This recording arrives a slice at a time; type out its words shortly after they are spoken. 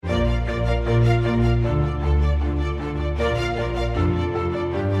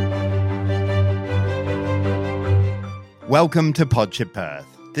Welcome to Podship Perth.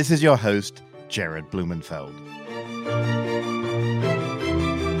 This is your host, Jared Blumenfeld.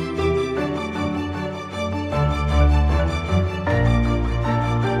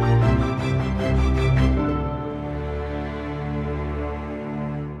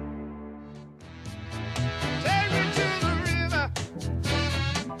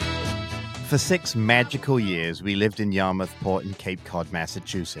 For 6 magical years, we lived in Yarmouth Port in Cape Cod,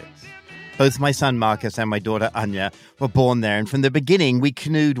 Massachusetts. Both my son Marcus and my daughter Anya were born there, and from the beginning, we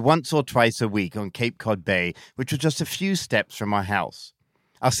canoed once or twice a week on Cape Cod Bay, which was just a few steps from our house.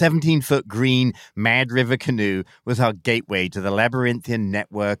 Our 17-foot green Mad River canoe was our gateway to the labyrinthian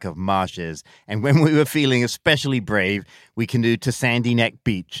network of marshes, and when we were feeling especially brave, we canoed to Sandy Neck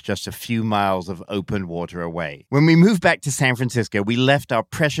Beach, just a few miles of open water away. When we moved back to San Francisco, we left our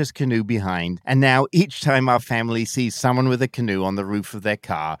precious canoe behind, and now each time our family sees someone with a canoe on the roof of their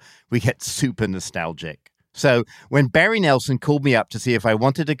car, we get super nostalgic. So when Barry Nelson called me up to see if I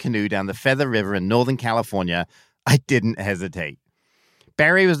wanted to canoe down the Feather River in Northern California, I didn't hesitate.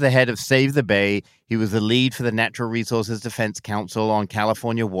 Barry was the head of Save the Bay, he was the lead for the Natural Resources Defense Council on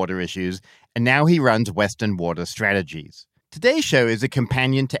California water issues, and now he runs Western Water Strategies. Today's show is a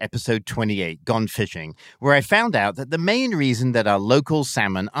companion to episode 28, Gone Fishing, where I found out that the main reason that our local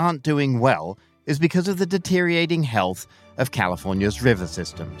salmon aren't doing well is because of the deteriorating health of California's river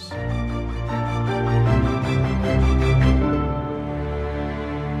systems.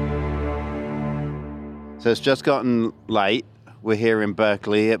 So it's just gotten light. We're here in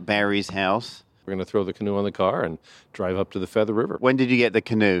Berkeley at Barry's house. We're going to throw the canoe on the car and drive up to the Feather River. When did you get the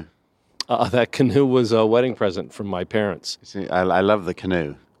canoe? That canoe was a wedding present from my parents. See, I love the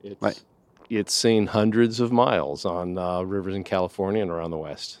canoe. It's seen hundreds of miles on rivers in California and around the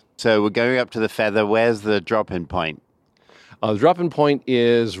West. So we're going up to the Feather. Where's the drop-in point? The drop-in point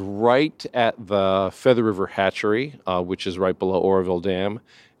is right at the Feather River Hatchery, which is right below Oroville Dam.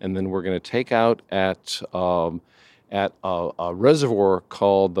 And then we're going to take out at a reservoir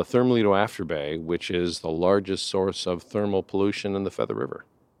called the Thermalito Afterbay, which is the largest source of thermal pollution in the Feather River.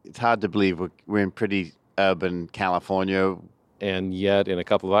 It's hard to believe we're in pretty urban California. And yet, in a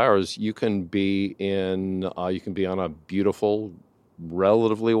couple of hours, you can be on a beautiful,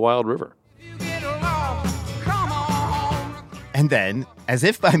 relatively wild river. And then, as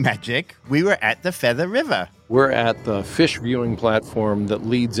if by magic, we were at the Feather River. We're at the fish viewing platform that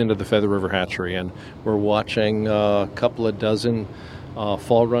leads into the Feather River Hatchery, and we're watching a couple of dozen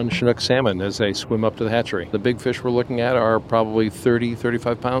fall-run Chinook salmon as they swim up to the hatchery. The big fish we're looking at are probably 30,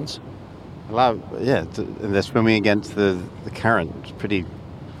 35 pounds. And they're swimming against the current. It's a pretty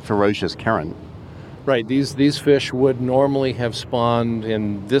ferocious current. Right, these fish would normally have spawned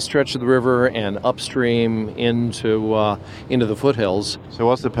in this stretch of the river and upstream into the foothills. So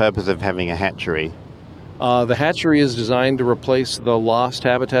what's the purpose of having a hatchery? The hatchery is designed to replace the lost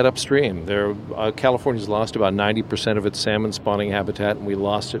habitat upstream. California's lost about 90% of its salmon spawning habitat, and we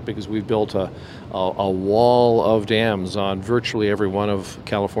lost it because we built a wall of dams on virtually every one of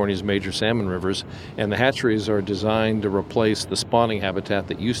California's major salmon rivers, and the hatcheries are designed to replace the spawning habitat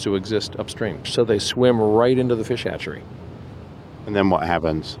that used to exist upstream. So they swim right into the fish hatchery. And then what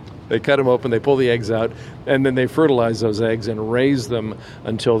happens? They cut them open, they pull the eggs out, and then they fertilize those eggs and raise them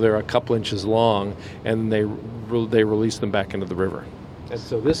until they're a couple inches long, and they release them back into the river. And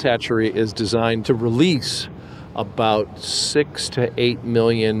so this hatchery is designed to release about 6 to 8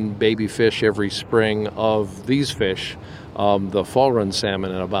 million baby fish every spring of these fish, the fall-run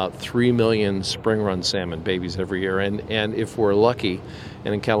salmon, and about 3 million spring-run salmon babies every year. And if we're lucky,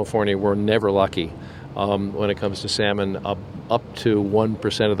 and in California we're never lucky, when it comes to salmon, up to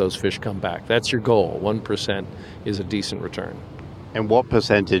 1% of those fish come back. That's your goal. 1% is a decent return. And what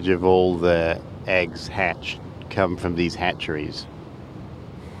percentage of all the eggs hatched come from these hatcheries?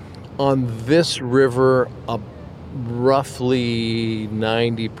 On this river, roughly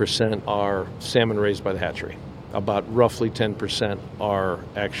 90% are salmon raised by the hatchery. About roughly 10% are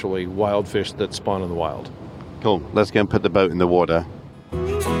actually wild fish that spawn in the wild. Cool. Let's go and put the boat in the water.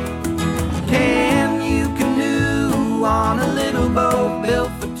 On a little boat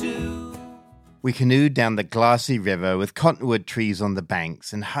built for two. We canoed down the glassy river with cottonwood trees on the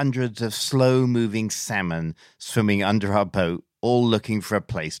banks and hundreds of slow-moving salmon swimming under our boat, all looking for a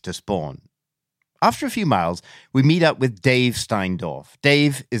place to spawn. After a few miles, we meet up with Dave Steindorf.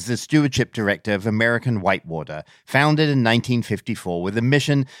 Dave is the stewardship director of American Whitewater, founded in 1954 with a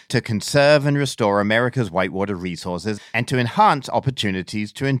mission to conserve and restore America's whitewater resources and to enhance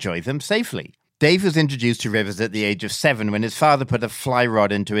opportunities to enjoy them safely. Dave was introduced to rivers at the age of 7 when his father put a fly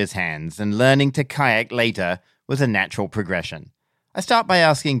rod into his hands, and learning to kayak later was a natural progression. I start by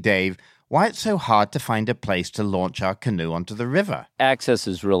asking Dave why it's so hard to find a place to launch our canoe onto the river. Access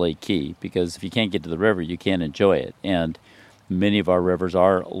is really key, because if you can't get to the river, you can't enjoy it. And many of our rivers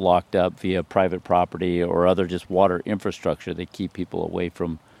are locked up via private property or other just water infrastructure that keep people away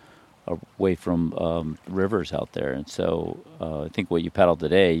from rivers out there. And so I think what you paddled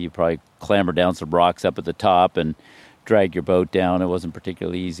today, you probably clamber down some rocks up at the top and drag your boat down. It wasn't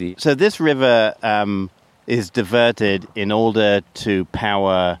particularly easy. So this river is diverted in order to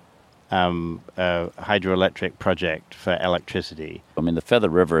power a hydroelectric project for electricity. I mean, the Feather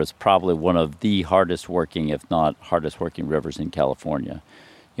River is probably one of the hardest working, if not hardest working rivers in California.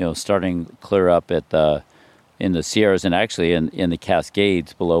 You know, starting clear up in the Sierras and actually in the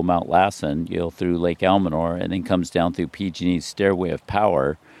Cascades below Mount Lassen, through Lake Almanor, and then comes down through PG&E's Stairway of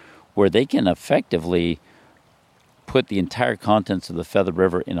Power, where they can effectively put the entire contents of the Feather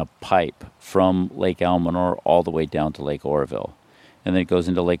River in a pipe from Lake Almanor all the way down to Lake Oroville. And then it goes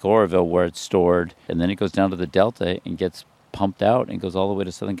into Lake Oroville where it's stored, and then it goes down to the Delta and gets pumped out and goes all the way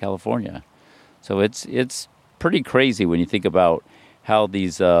to Southern California. So it's pretty crazy when you think about how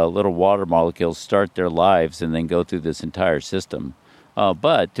these little water molecules start their lives and then go through this entire system.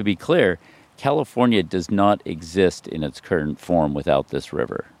 But to be clear, California does not exist in its current form without this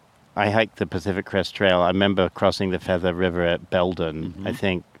river. I hiked the Pacific Crest Trail. I remember crossing the Feather River at Belden. I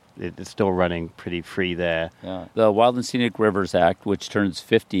think it's still running pretty free there. Yeah. The Wild and Scenic Rivers Act, which turns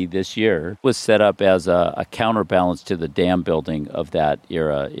 50 this year, was set up as a counterbalance to the dam building of that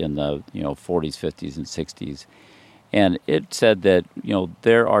era in the 40s, 50s, and 60s. And it said that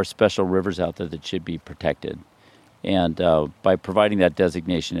there are special rivers out there that should be protected. And by providing that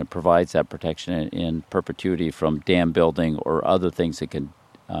designation, it provides that protection in perpetuity from dam building or other things that can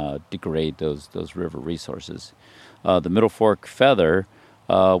degrade those river resources. The Middle Fork Feather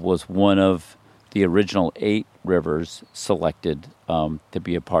was one of the original 8 rivers selected to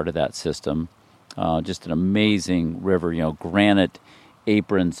be a part of that system. Just an amazing river, granite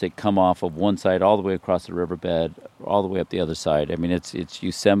aprons that come off of one side all the way across the riverbed, all the way up the other side. I mean, it's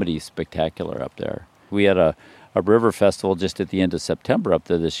Yosemite spectacular up there. We had a river festival just at the end of September up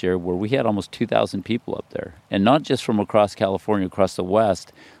there this year where we had almost 2,000 people up there. And not just from across California, across the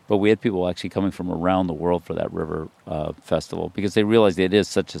West, but we had people actually coming from around the world for that river festival because they realized it is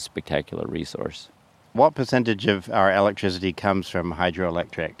such a spectacular resource. What percentage of our electricity comes from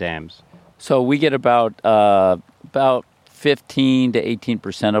hydroelectric dams? So we get about 15 to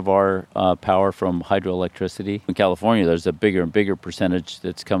 18% of our power from hydroelectricity. In California, there's a bigger and bigger percentage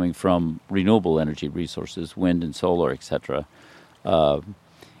that's coming from renewable energy resources, wind and solar, etc.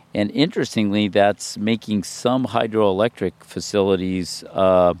 And interestingly, that's making some hydroelectric facilities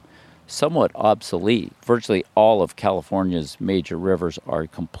somewhat obsolete. Virtually all of California's major rivers are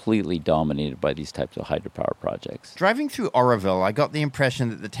completely dominated by these types of hydropower projects. Driving through Oroville, I got the impression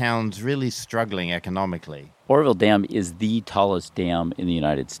that the town's really struggling economically. Oroville Dam is the tallest dam in the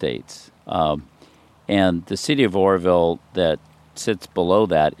United States. And the city of Oroville that sits below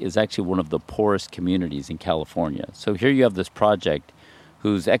that is actually one of the poorest communities in California. So here you have this project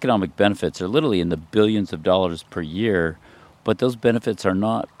whose economic benefits are literally in the billions of dollars per year, but those benefits are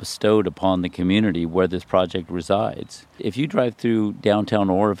not bestowed upon the community where this project resides. If you drive through downtown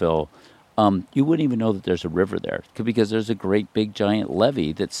Oroville, you wouldn't even know that there's a river there because there's a great big giant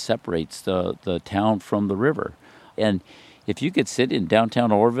levee that separates the town from the river. And if you could sit in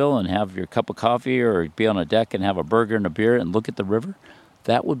downtown Oroville and have your cup of coffee or be on a deck and have a burger and a beer and look at the river,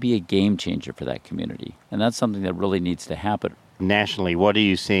 that would be a game changer for that community. And that's something that really needs to happen. Nationally, what are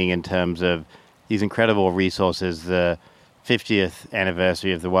you seeing in terms of these incredible resources, the 50th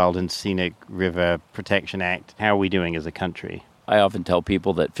anniversary of the Wild and Scenic River Protection Act? How are we doing as a country? I often tell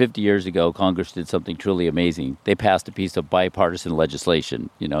people that 50 years ago, Congress did something truly amazing. They passed a piece of bipartisan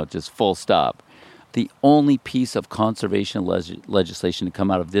legislation, just full stop. The only piece of conservation legislation to come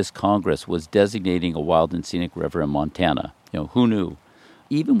out of this Congress was designating a wild and scenic river in Montana. Who knew?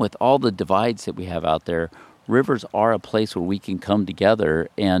 Even with all the divides that we have out there, rivers are a place where we can come together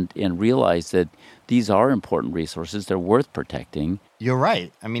and realize that these are important resources. They're worth protecting. You're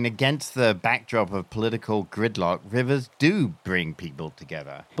right. I mean, against the backdrop of political gridlock, rivers do bring people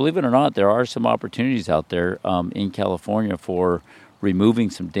together. Believe it or not, there are some opportunities out there in California for removing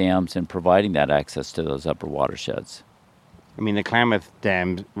some dams and providing that access to those upper watersheds. I mean, the Klamath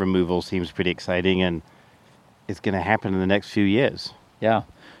Dam removal seems pretty exciting, and it's going to happen in the next few years. Yeah.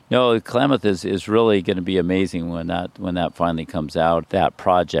 No, Klamath is really going to be amazing when that finally comes out. That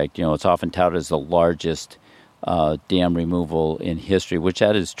project, it's often touted as the largest dam removal in history, which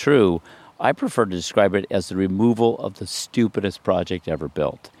that is true. I prefer to describe it as the removal of the stupidest project ever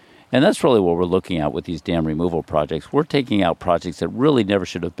built. And that's really what we're looking at with these dam removal projects. We're taking out projects that really never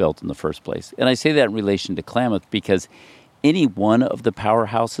should have built in the first place. And I say that in relation to Klamath because any one of the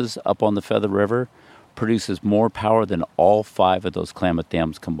powerhouses up on the Feather River produces more power than all 5 of those Klamath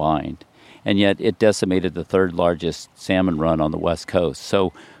dams combined. And yet it decimated the 3rd largest salmon run on the West Coast.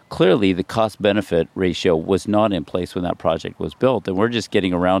 So clearly the cost-benefit ratio was not in place when that project was built, and we're just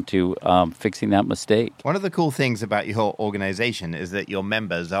getting around to fixing that mistake. One of the cool things about your organization is that your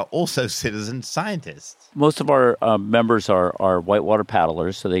members are also citizen scientists. Most of our members are whitewater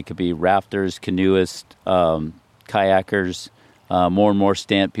paddlers, so they could be rafters, canoeists, kayakers. More and more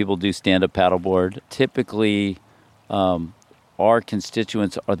people do stand-up paddleboard. Typically, our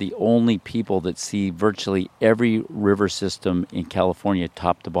constituents are the only people that see virtually every river system in California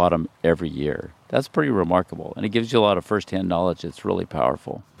top to bottom every year. That's pretty remarkable, and it gives you a lot of first-hand knowledge. It's really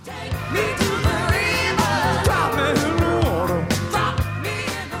powerful. Take me to the river. Drop me in the water. Drop me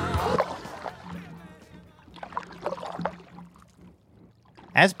in the water.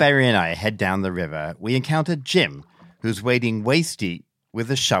 As Barry and I head down the river, we encounter Jim, who's wading waist-deep with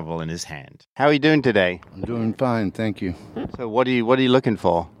a shovel in his hand. How are you doing today? I'm doing fine, thank you. So what are you looking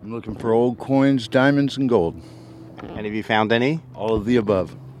for? I'm looking for old coins, diamonds, and gold. And have you found any? All of the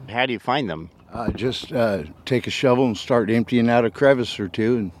above. How do you find them? I just take a shovel and start emptying out a crevice or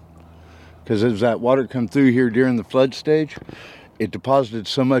two. And because as that water come through here during the flood stage, it deposited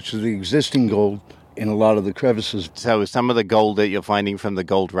so much of the existing gold in a lot of the crevices. So some of the gold that you're finding from the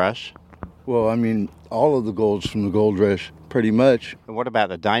gold rush? Well, I mean, all of the gold's from the gold rush, pretty much. And what about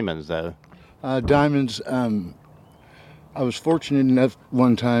the diamonds, though? Diamonds, I was fortunate enough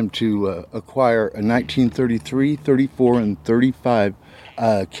one time to acquire a 1933, 34, and 35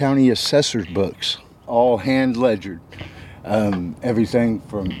 county assessor's books, all hand ledgered. Everything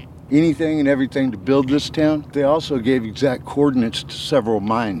from anything and everything to build this town. They also gave exact coordinates to several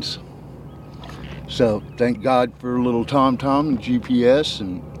mines. So thank God for a little TomTom and GPS,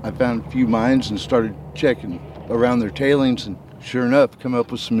 and I found a few mines and started checking around their tailings, and sure enough, come up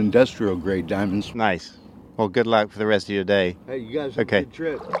with some industrial grade diamonds. Nice. Well, good luck for the rest of your day. Hey, you guys have Okay. a good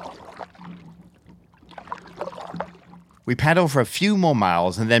trip. We paddle for a few more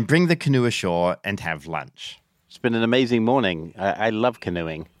miles and then bring the canoe ashore and have lunch. It's been an amazing morning. I love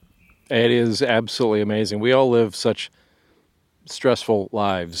canoeing. It is absolutely amazing. We all live such stressful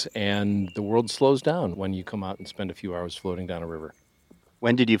lives, and the world slows down when you come out and spend a few hours floating down a river.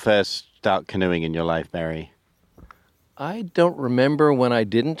 When did you first start canoeing in your life, Barry? I don't remember when I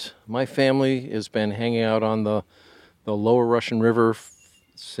didn't. My family has been hanging out on the lower Russian River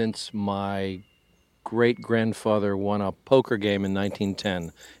since my great-grandfather won a poker game in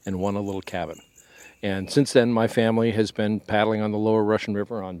 1910 and won a little cabin. And since then, my family has been paddling on the lower Russian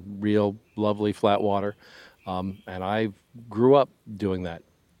River on real lovely flat water, and I grew up doing that.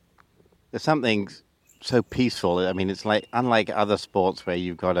 There's something so peaceful. I mean, it's like unlike other sports where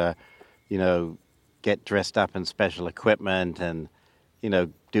you've got to, get dressed up in special equipment and,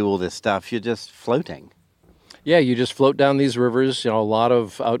 do all this stuff. You're just floating. Yeah, you just float down these rivers. A lot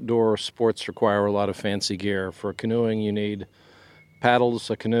of outdoor sports require a lot of fancy gear. For canoeing, you need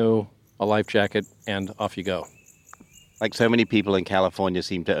paddles, a canoe, a life jacket, and off you go. Like so many people in California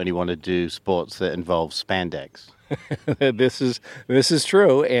seem to only want to do sports that involve spandex. This is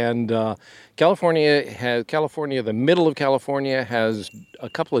true, and California, the middle of California, has a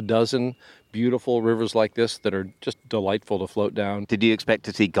couple of dozen beautiful rivers like this that are just delightful to float down. Did you expect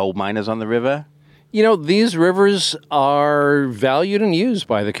to see gold miners on the river? These rivers are valued and used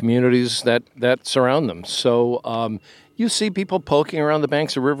by the communities that surround them. So you see people poking around the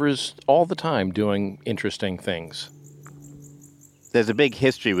banks of rivers all the time doing interesting things. There's a big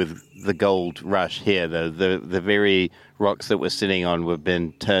history with the gold rush here, though. The very rocks that we're sitting on have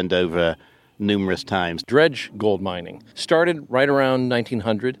been turned over numerous times. Dredge gold mining started right around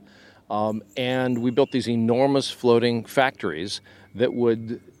 1900, and we built these enormous floating factories that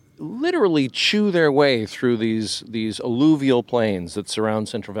would literally chew their way through these alluvial plains that surround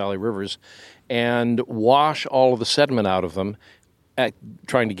Central Valley rivers and wash all of the sediment out of them,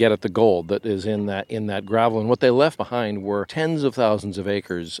 trying to get at the gold that is in that gravel. And what they left behind were tens of thousands of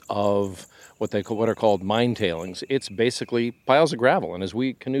acres of what are called mine tailings. It's basically piles of gravel. And as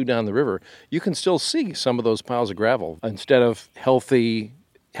we canoe down the river, you can still see some of those piles of gravel. Instead of healthy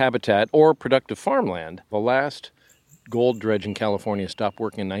habitat or productive farmland, the last gold dredge in California stopped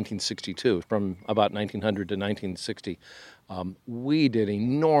working in 1962. From about 1900 to 1960, we did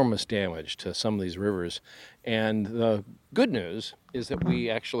enormous damage to some of these rivers. And the good news is that we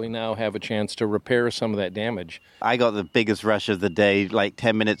actually now have a chance to repair some of that damage. I got the biggest rush of the day like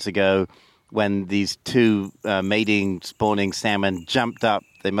 10 minutes ago when these two mating spawning salmon jumped up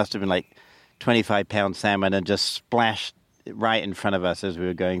they must have been like 25-pound salmon and just splashed right in front of us as we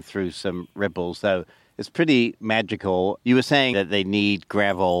were going through some ripples. So it's pretty magical. You were saying that they need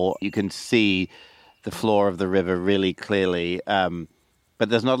gravel. You can see the floor of the river really clearly, but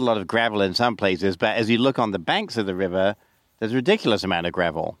there's not a lot of gravel in some places. But as you look on the banks of the river, there's a ridiculous amount of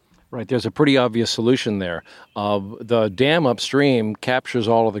gravel. Right, there's a pretty obvious solution there. The dam upstream captures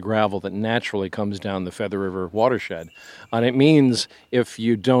all of the gravel that naturally comes down the Feather River watershed. And it means if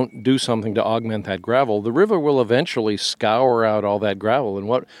you don't do something to augment that gravel, the river will eventually scour out all that gravel. And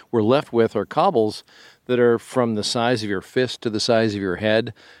what we're left with are cobbles that are from the size of your fist to the size of your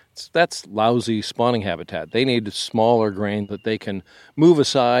head. That's lousy spawning habitat. They need smaller grain that they can move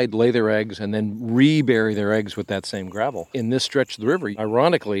aside, lay their eggs, and then rebury their eggs with that same gravel. In this stretch of the river,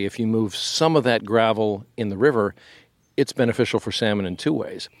 ironically, if you move some of that gravel in the river, it's beneficial for salmon in two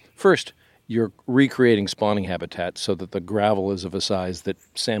ways. First, you're recreating spawning habitat so that the gravel is of a size that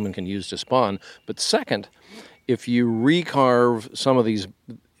salmon can use to spawn. But second, if you recarve some of these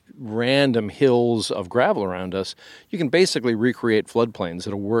random hills of gravel around us, you can basically recreate floodplains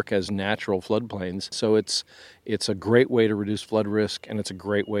that'll work as natural floodplains. So it's a great way to reduce flood risk, and it's a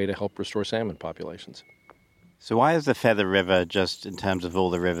great way to help restore salmon populations. So why is the Feather River, just in terms of all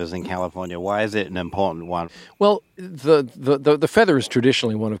the rivers in California, why is it an important one? Well, the Feather is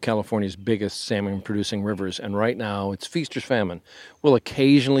traditionally one of California's biggest salmon-producing rivers, and right now it's feast or famine. We'll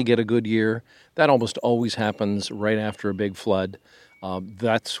occasionally get a good year. That almost always happens right after a big flood.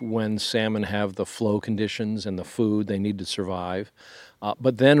 That's when salmon have the flow conditions and the food they need to survive.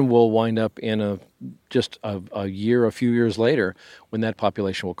 But then we'll wind up in a few years later, when that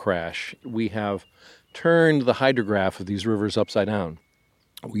population will crash. We have turned the hydrograph of these rivers upside down.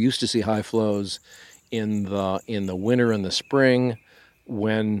 We used to see high flows in the winter and the spring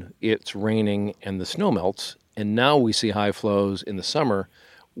when it's raining and the snow melts, and now we see high flows in the summer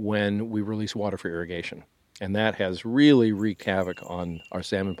when we release water for irrigation. And that has really wreaked havoc on our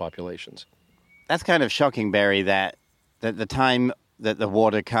salmon populations. That's kind of shocking, Barry, that the time that the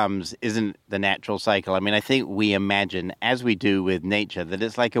water comes isn't the natural cycle. I mean, I think we imagine, as we do with nature, that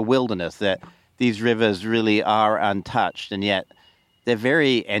it's like a wilderness, that these rivers really are untouched, and yet they're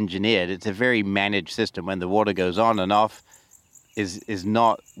very engineered. It's a very managed system. When the water goes on and off is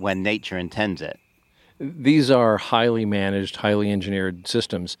not when nature intends it. These are highly managed, highly engineered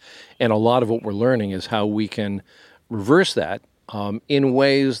systems, and a lot of what we're learning is how we can reverse that in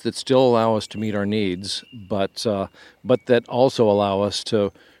ways that still allow us to meet our needs, but that also allow us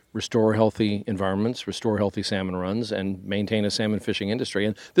to restore healthy environments, restore healthy salmon runs, and maintain a salmon fishing industry.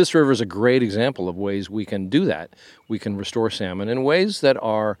 And this river is a great example of ways we can do that. We can restore salmon in ways that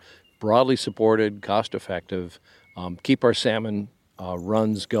are broadly supported, cost-effective, keep our salmon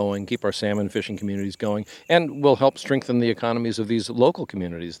runs going, keep our salmon fishing communities going, and will help strengthen the economies of these local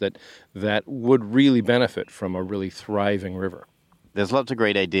communities that would really benefit from a really thriving river. There's lots of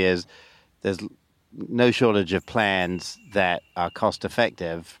great ideas. There's no shortage of plans that are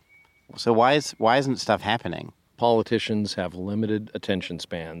cost-effective. So why isn't stuff happening? Politicians have limited attention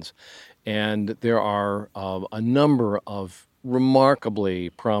spans, and there are a number of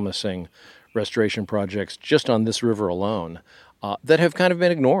remarkably promising restoration projects just on this river alone that have kind of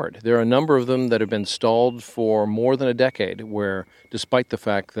been ignored. There are a number of them that have been stalled for more than a decade, where despite the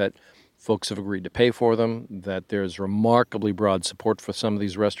fact that folks have agreed to pay for them, that there's remarkably broad support for some of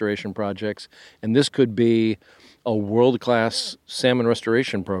these restoration projects, and this could be a world-class salmon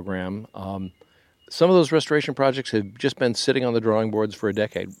restoration program. Some of those restoration projects have just been sitting on the drawing boards for a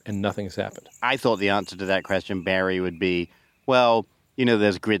decade, and nothing has happened. I thought the answer to that question, Barry, would be, well,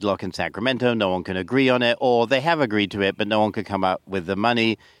 there's gridlock in Sacramento, no one can agree on it, or they have agreed to it, but no one can come up with the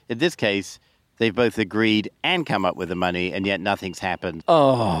money. In this case, they've both agreed and come up with the money, and yet nothing's happened.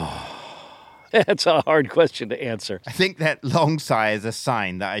 Oh, that's a hard question to answer. I think that long sigh is a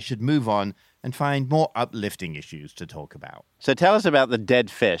sign that I should move on and find more uplifting issues to talk about. So tell us about the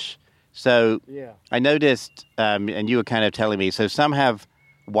dead fish. So I noticed, and you were kind of telling me, so some have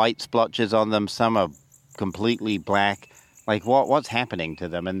white splotches on them, some are completely black. Like, what's happening to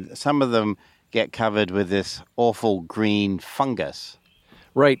them? And some of them get covered with this awful green fungus.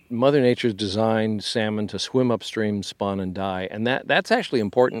 Right. Mother Nature's designed salmon to swim upstream, spawn, and die. And that's actually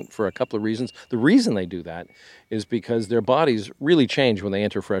important for a couple of reasons. The reason they do that is because their bodies really change when they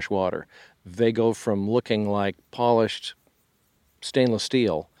enter fresh water. They go from looking like polished stainless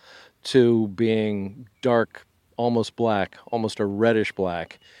steel to being dark, almost black, almost a reddish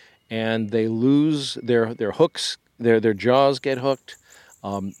black. And they lose their hooks. Their jaws get hooked.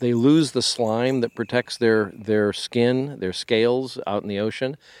 They lose the slime that protects their skin, their scales out in the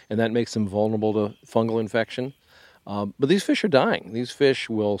ocean, and that makes them vulnerable to fungal infection. But these fish are dying. These fish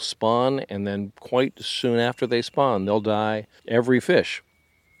will spawn, and then quite soon after they spawn, they'll die. Every fish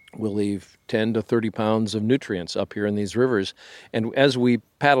will leave 10 to 30 pounds of nutrients up here in these rivers. And as we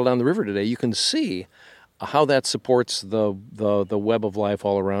paddle down the river today, you can see how that supports the web of life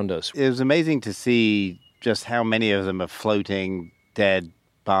all around us. It was amazing to see just how many of them are floating dead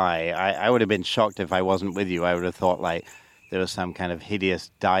by. I would have been shocked if I wasn't with you. I would have thought like there was some kind of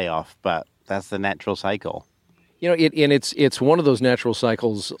hideous die-off, but that's the natural cycle. You know, it's one of those natural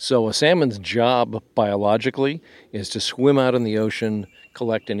cycles. So a salmon's job biologically is to swim out in the ocean,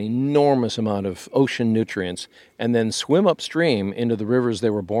 collect an enormous amount of ocean nutrients, and then swim upstream into the rivers they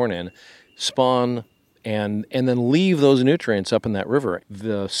were born in, spawn, and then leave those nutrients up in that river.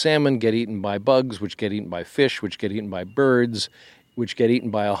 The salmon get eaten by bugs, which get eaten by fish, which get eaten by birds, which get eaten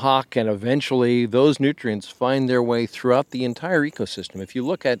by a hawk, and eventually those nutrients find their way throughout the entire ecosystem. If you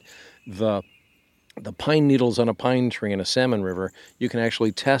look at the pine needles on a pine tree in a salmon river, you can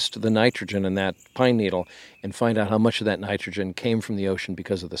actually test the nitrogen in that pine needle and find out how much of that nitrogen came from the ocean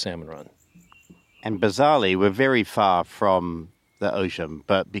because of the salmon run. And bizarrely, we're very far from the ocean,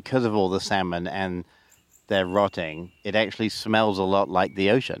 but because of all the salmon and they're rotting, it actually smells a lot like the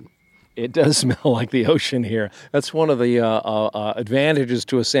ocean. It does smell like the ocean here. That's one of the advantages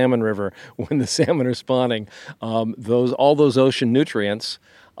to a salmon river when the salmon are spawning. All those ocean nutrients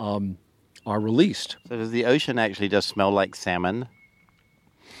are released. So does the ocean actually just smell like salmon?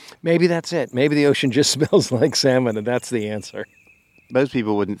 Maybe that's it. Maybe the ocean just smells like salmon, and that's the answer. Most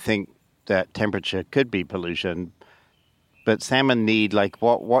people wouldn't think that temperature could be pollution, but salmon need, like,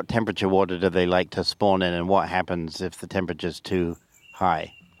 what temperature water do they like to spawn in, and what happens if the temperature's too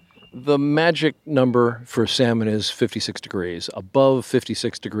high? The magic number for salmon is 56 degrees. Above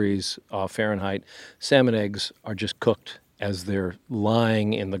 56 degrees Fahrenheit, salmon eggs are just cooked as they're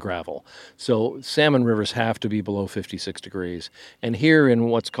lying in the gravel. So salmon rivers have to be below 56 degrees. And here in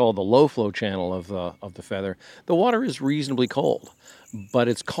what's called the low flow channel of the Feather, the water is reasonably cold. But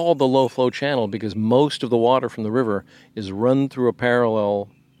it's called the low flow channel because most of the water from the river is run through a parallel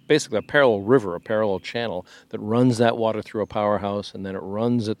river, a parallel channel that runs that water through a powerhouse, and then it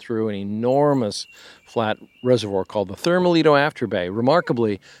runs it through an enormous flat reservoir called the Thermalito Afterbay.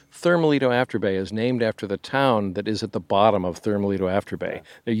 Remarkably, Thermalito Afterbay is named after the town that is at the bottom of Thermalito Afterbay.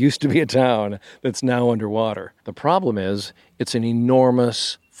 There used to be a town that's now underwater. The problem is it's an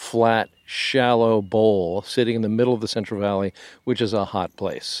enormous, flat, shallow bowl sitting in the middle of the Central Valley, which is a hot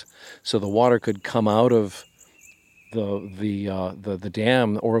place. So the water could come out of the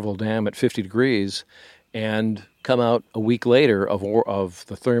dam, the Oroville Dam, at 50 degrees, and come out a week later of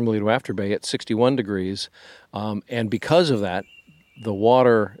the Thermalito Afterbay at 61 degrees. And because of that, the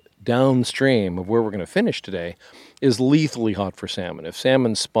water downstream of where we're going to finish today is lethally hot for salmon. If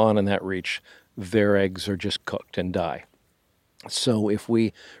salmon spawn in that reach, their eggs are just cooked and die. So if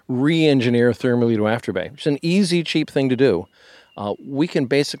we re-engineer Thermalito Afterbay, which is an easy, cheap thing to do, we can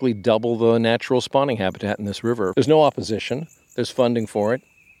basically double the natural spawning habitat in this river. There's no opposition. There's funding for it.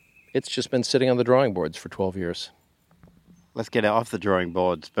 It's just been sitting on the drawing boards for 12 years. Let's get it off the drawing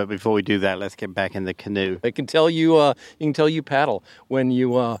boards. But before we do that, let's get back in the canoe. I can tell you, you paddle when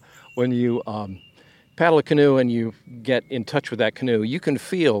you paddle a canoe and you get in touch with that canoe. You can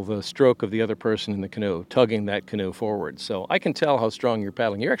feel the stroke of the other person in the canoe tugging that canoe forward. So I can tell how strong you're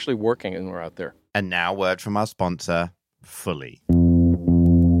paddling. You're actually working when we're out there. And now, word from our sponsor, Fully.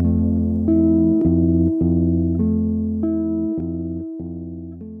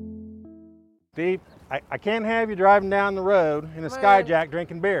 Steve, I can't have you driving down the road in a Skyjack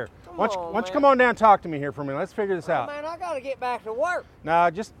drinking beer. Why don't you come on down and talk to me here for a minute? Let's figure this out. Man, I gotta get back to work. No,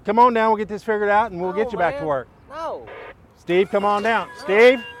 just come on down. We'll get this figured out, and we'll get you back to work. No. Steve, come on down.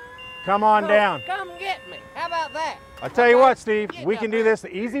 Steve, come on down. Come get me. How about that? I tell you what, Steve, Get we down can do there. this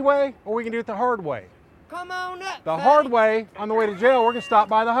the easy way, or we can do it the hard way. Come on up. The buddy. hard way, on the way to jail, we're gonna stop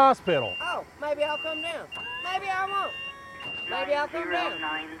by the hospital. Oh, maybe I'll come down. Maybe I won't. Maybe I'll come down.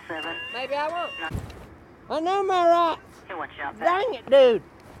 Maybe I won't. I know my rights. Dang it, dude.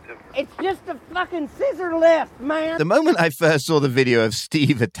 It's just a fucking scissor lift, man. The moment I first saw the video of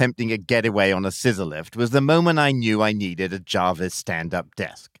Steve attempting a getaway on a scissor lift was the moment I knew I needed a Jarvis stand-up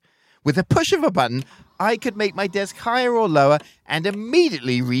desk. With a push of a button, I could make my desk higher or lower and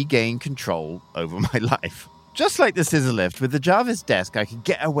immediately regain control over my life. Just like the scissor lift, with the Jarvis desk, I could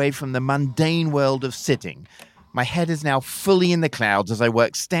get away from the mundane world of sitting. My head is now fully in the clouds as I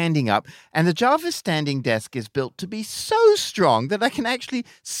work standing up, and the Jarvis standing desk is built to be so strong that I can actually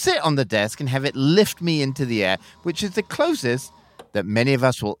sit on the desk and have it lift me into the air, which is the closest that many of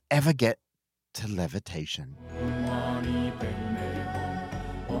us will ever get to levitation.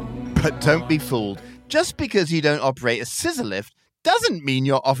 But don't be fooled. Just because you don't operate a scissor lift doesn't mean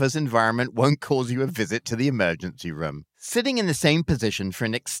your office environment won't cause you a visit to the emergency room. Sitting in the same position for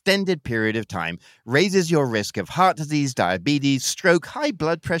an extended period of time raises your risk of heart disease, diabetes, stroke, high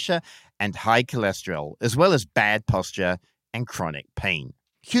blood pressure, and high cholesterol, as well as bad posture and chronic pain.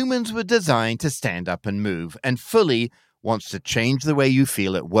 Humans were designed to stand up and move, and Fully wants to change the way you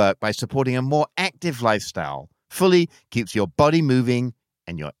feel at work by supporting a more active lifestyle. Fully keeps your body moving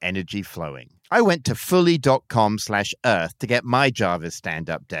and your energy flowing. I went to fully.com/earth to get my Jarvis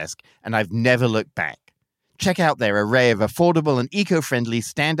stand-up desk, and I've never looked back. Check out their array of affordable and eco-friendly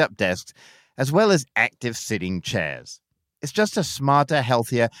stand-up desks, as well as active sitting chairs. It's just a smarter,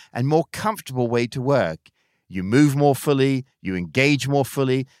 healthier, and more comfortable way to work. You move more fully, you engage more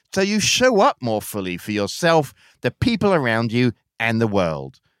fully, so you show up more fully for yourself, the people around you, and the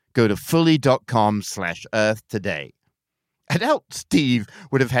world. Go to fully.com/earth today. I doubt Steve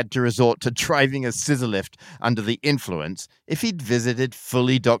would have had to resort to driving a scissor lift under the influence if he'd visited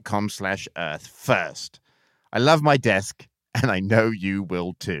fully.com/earth first. I love my desk, and I know you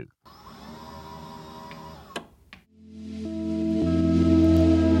will too.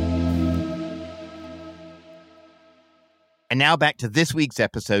 And now back to this week's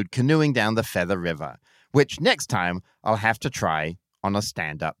episode, canoeing down the Feather River, which next time I'll have to try on a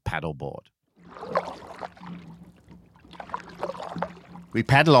stand-up paddleboard. We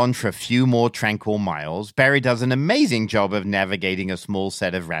paddle on for a few more tranquil miles. Barry does an amazing job of navigating a small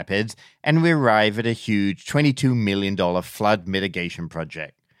set of rapids, and we arrive at a huge $22 million flood mitigation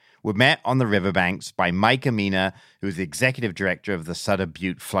project. We're met on the riverbanks by Mike Amina, who is the executive director of the Sutter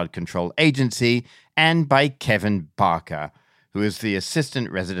Butte Flood Control Agency, and by Kevin Barker, who is the assistant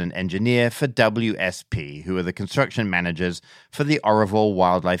resident engineer for WSP, who are the construction managers for the Oroville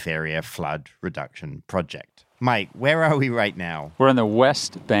Wildlife Area Flood Reduction Project. Mike, where are we right now? We're on the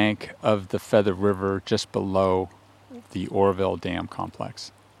west bank of the Feather River, just below the Oroville Dam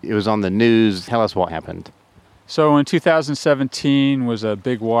complex. It was on the news. Tell us what happened. So in 2017 was a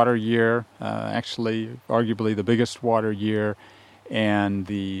big water year, actually arguably the biggest water year, and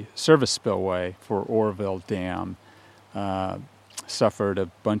the service spillway for Oroville Dam suffered a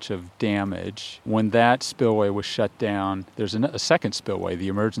bunch of damage. When that spillway was shut down, there's a second spillway, the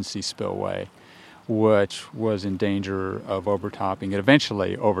emergency spillway, which was in danger of overtopping. It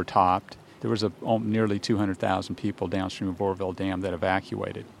eventually overtopped. There was nearly 200,000 people downstream of Oroville Dam that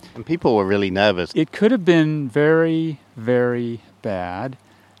evacuated. And people were really nervous. It could have been very, very bad.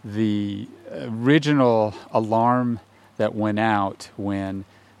 The original alarm that went out when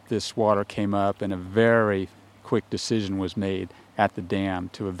this water came up, and a very quick decision was made at the dam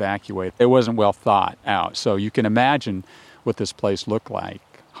to evacuate. It wasn't well thought out. So you can imagine what this place looked like.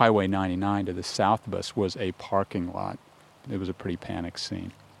 Highway 99 to the south of us was a parking lot. It was a pretty panicked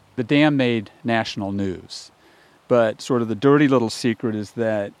scene. The dam made national news, but sort of the dirty little secret is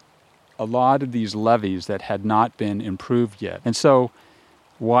that a lot of these levees that had not been improved yet. And so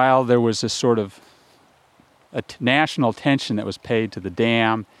while there was this sort of national attention that was paid to the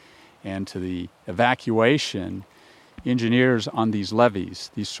dam and to the evacuation, engineers on these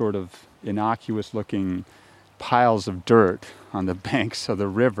levees, these sort of innocuous-looking piles of dirt on the banks of the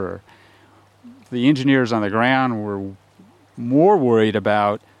river, the engineers on the ground were more worried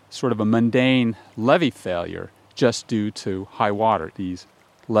about sort of a mundane levee failure just due to high water. These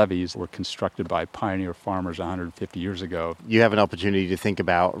levees were constructed by pioneer farmers 150 years ago. You have an opportunity to think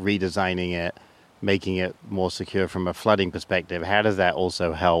about redesigning it, making it more secure from a flooding perspective. How does that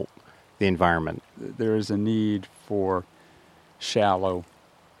also help the environment? There is a need for shallow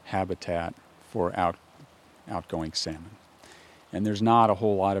habitat for outgoing salmon. And there's not a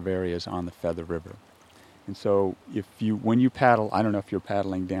whole lot of areas on the Feather River. And so when you paddle, I don't know if you're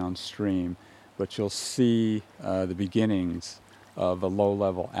paddling downstream, but you'll see the beginnings of a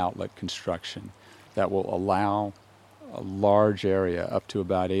low-level outlet construction that will allow a large area, up to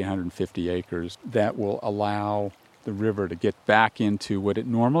about 850 acres, that will allow the river to get back into what it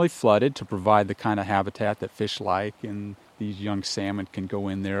normally flooded to provide the kind of habitat that fish like, and these young salmon can go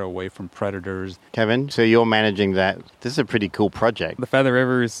in there away from predators. Kevin, so you're managing that. This is a pretty cool project. The Feather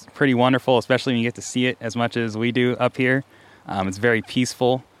River is pretty wonderful, especially when you get to see it as much as we do up here. It's very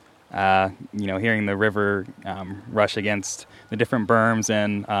peaceful. Hearing the river rush against the different berms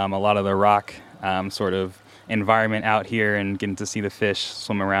and a lot of the rock sort of environment out here, and getting to see the fish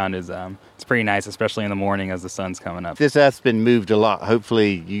swim around is it's pretty nice, especially in the morning as the sun's coming up. This earth's been moved a lot.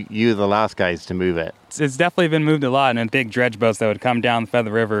 Hopefully you're the last guys to move it. It's definitely been moved a lot, and big dredge boats that would come down the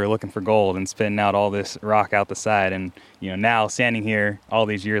Feather River looking for gold and spitting out all this rock out the side. And now standing here all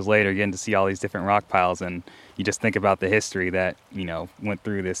these years later, getting to see all these different rock piles, and you just think about the history that, went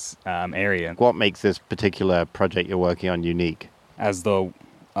through this area. What makes this particular project you're working on unique? As the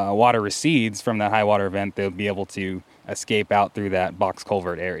water recedes from that high water event, they'll be able to escape out through that box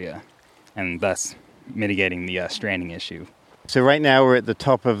culvert area, and thus mitigating the stranding issue. So right now we're at the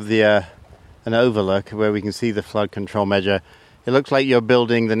top of the an overlook where we can see the flood control measure. It looks like you're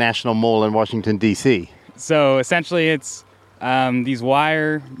building the National Mall in Washington, D.C. So essentially it's these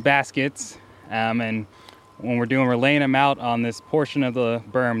wire baskets, and when we're laying them out on this portion of the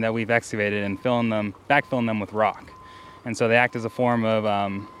berm that we've excavated and backfilling them with rock. And so they act as a form of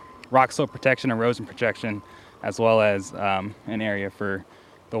rock slope protection, erosion protection, as well as an area for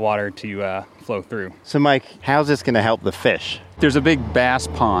the water to flow through. So Mike, how's this going to help the fish? There's a big bass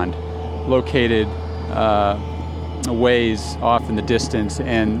pond located a ways off in the distance,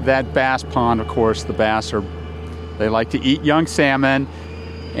 and that bass pond, of course, the bass they like to eat young salmon,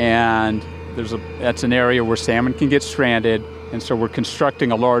 and that's an area where salmon can get stranded, and so we're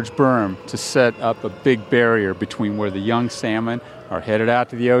constructing a large berm to set up a big barrier between where the young salmon are headed out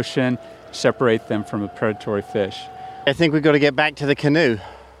to the ocean, separate them from the predatory fish. I think we've got to get back to the canoe.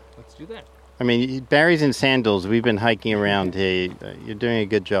 Let's do that. I mean, Barry's in sandals. We've been hiking around here. You're doing a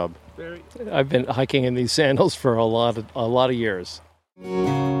good job. I've been hiking in these sandals for a lot of years.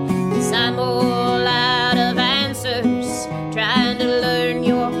 I'm all out of answers, trying to learn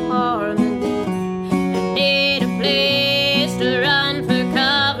your harmony. I need a place to run for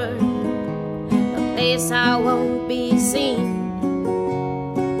cover, a place I won't be seen.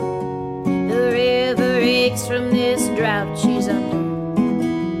 The river aches from this drought she's under.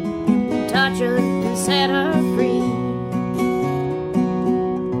 Touch her and set her free.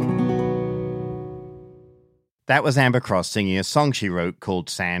 That was Amber Cross singing a song she wrote called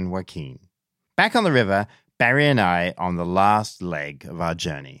San Joaquin. Back on the river, Barry and I on the last leg of our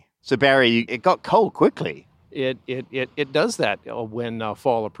journey. So Barry, it got cold quickly. It does that when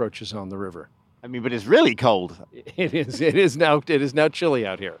fall approaches on the river. I mean, but it's really cold. It is now chilly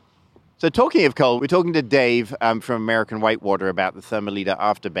out here. So talking of cold, we're talking to Dave from American Whitewater about the Thermalita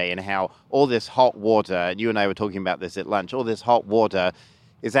Afterbay and how all this hot water, and you and I were talking about this at lunch, all this hot water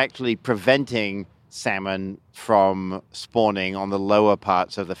is actually preventing salmon from spawning on the lower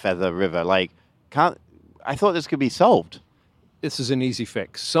parts of the Feather River. I thought this could be solved. This is an easy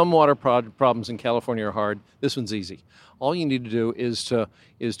fix. Some water problems in California are hard. This one's easy. All you need to do is to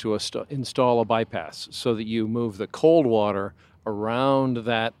install a bypass so that you move the cold water around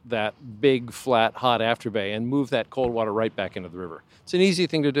that big, flat, hot afterbay and move that cold water right back into the river. It's an easy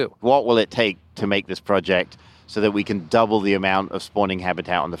thing to do. What will it take to make this project so that we can double the amount of spawning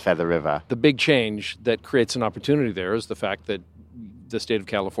habitat on the Feather River? The big change that creates an opportunity there is the fact that the state of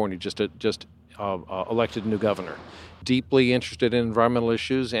California just elected a new governor, deeply interested in environmental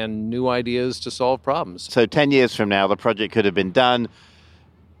issues and new ideas to solve problems. So 10 years from now, the project could have been done,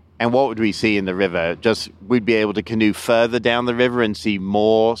 and what would we see in the river? We'd be able to canoe further down the river and see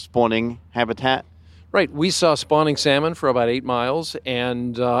more spawning habitat? Right. We saw spawning salmon for about 8 miles,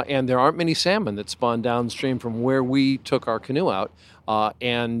 and there aren't many salmon that spawn downstream from where we took our canoe out.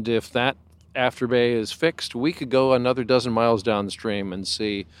 And if that afterbay is fixed, we could go another dozen miles downstream and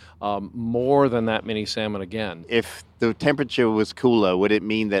see more than that many salmon again. If the temperature was cooler, would it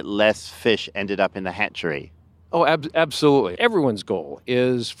mean that less fish ended up in the hatchery? Oh, absolutely. Everyone's goal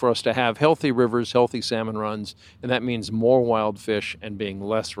is for us to have healthy rivers, healthy salmon runs, and that means more wild fish and being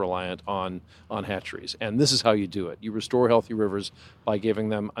less reliant on hatcheries. And this is how you do it. You restore healthy rivers by giving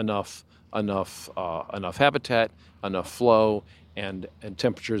them enough habitat, enough flow, and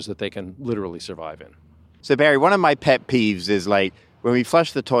temperatures that they can literally survive in. So Barry, one of my pet peeves is when we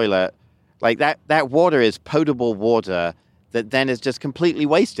flush the toilet, that water is potable water that then is just completely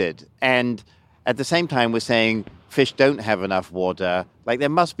wasted. And at the same time, we're saying fish don't have enough water. There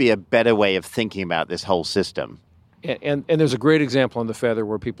must be a better way of thinking about this whole system. And there's a great example on the Feather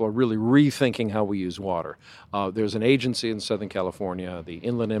where people are really rethinking how we use water. There's an agency in Southern California, the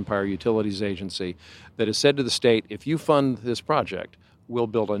Inland Empire Utilities Agency, that has said to the state, if you fund this project, we'll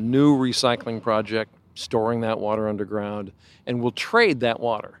build a new recycling project, storing that water underground, and we'll trade that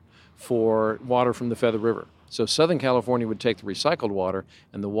water for water from the Feather River. So Southern California would take the recycled water,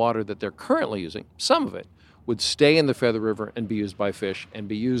 and the water that they're currently using, some of it, would stay in the Feather River and be used by fish and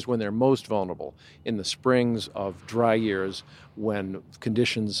be used when they're most vulnerable, in the springs of dry years when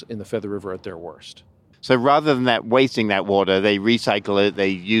conditions in the Feather River are at their worst. So rather than wasting that water, they recycle it, they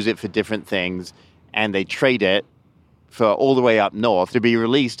use it for different things, and they trade it for all the way up north to be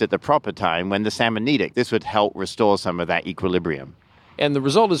released at the proper time when the salmon need it. This would help restore some of that equilibrium. And the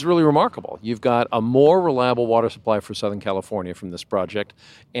result is really remarkable. You've got a more reliable water supply for Southern California from this project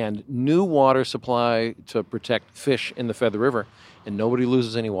and new water supply to protect fish in the Feather River, and nobody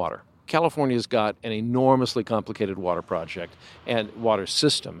loses any water. California's got an enormously complicated water project and water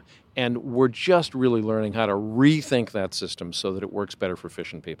system, and we're just really learning how to rethink that system so that it works better for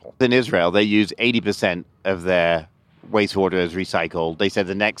fish and people. In Israel, they use 80% of their wastewater as recycled. They said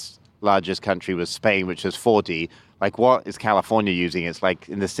the next largest country was Spain, which is 40. Like, what is California using? It's like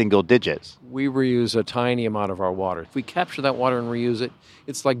in the single digits. We reuse a tiny amount of our water. If we capture that water and reuse it,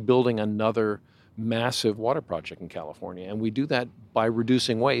 it's like building another massive water project in California. And we do that by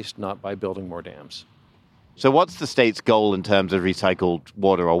reducing waste, not by building more dams. So what's the state's goal in terms of recycled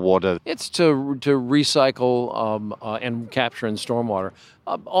water or water? It's to recycle and capture in stormwater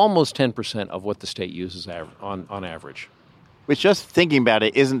almost 10% of what the state uses on average. Which, just thinking about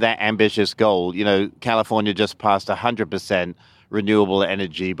it, isn't that ambitious goal. You know, California just passed 100% renewable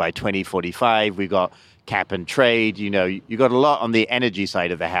energy by 2045. We got cap and trade. You know, you got a lot on the energy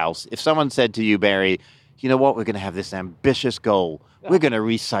side of the house. If someone said to you, Barry, you know what, we're going to have this ambitious goal. We're going to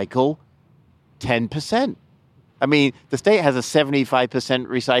recycle 10%. I mean, the state has a 75%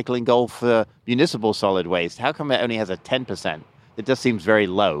 recycling goal for municipal solid waste. How come it only has a 10%? It just seems very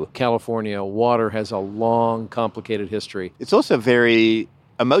low. California water has a long, complicated history. It's also very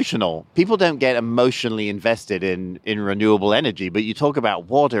emotional. People don't get emotionally invested in renewable energy, but you talk about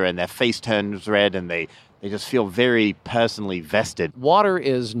water and their face turns red and they just feel very personally vested. Water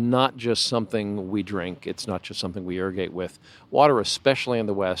is not just something we drink. It's not just something we irrigate with. Water, especially in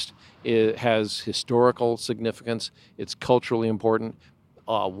the West, it has historical significance. It's culturally important.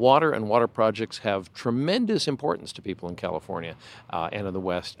 Water and water projects have tremendous importance to people in California and in the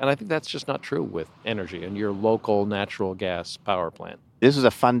West. And I think that's just not true with energy and your local natural gas power plant. This was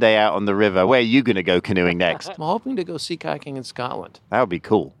a fun day out on the river. Where are you going to go canoeing next? I'm hoping to go sea kayaking in Scotland. That would be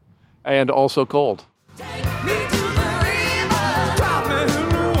cool. And also cold.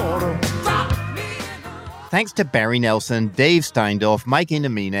 Thanks to Barry Nelson, Dave Steindorf, Mike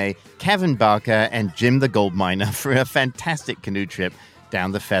Inamine, Kevin Barker, and Jim the Gold Miner for a fantastic canoe trip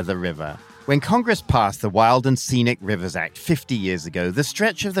down the Feather River. When Congress passed the Wild and Scenic Rivers Act 50 years ago, the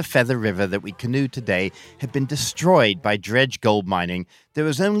stretch of the Feather River that we canoe today had been destroyed by dredge gold mining that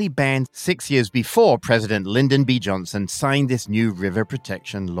was only banned 6 years before President Lyndon B. Johnson signed this new river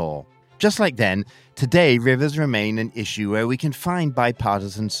protection law. Just like then, today rivers remain an issue where we can find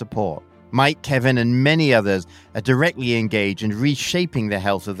bipartisan support. Mike, Kevin, and many others are directly engaged in reshaping the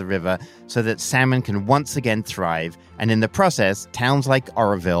health of the river so that salmon can once again thrive, and in the process, towns like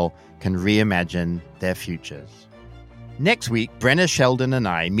Oroville can reimagine their futures. Next week, Brenna Sheldon and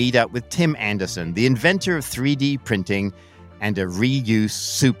I meet up with Tim Anderson, the inventor of 3D printing and a reuse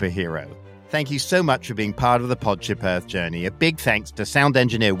superhero. Thank you so much for being part of the Podship Earth journey. A big thanks to sound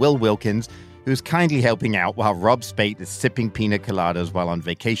engineer Will Wilkins, who's kindly helping out while Rob Spate is sipping pina coladas while on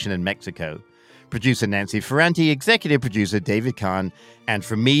vacation in Mexico. Producer Nancy Ferranti, executive producer David Kahn, and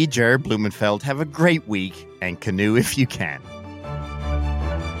from me, Jared Blumenfeld, have a great week and canoe if you can.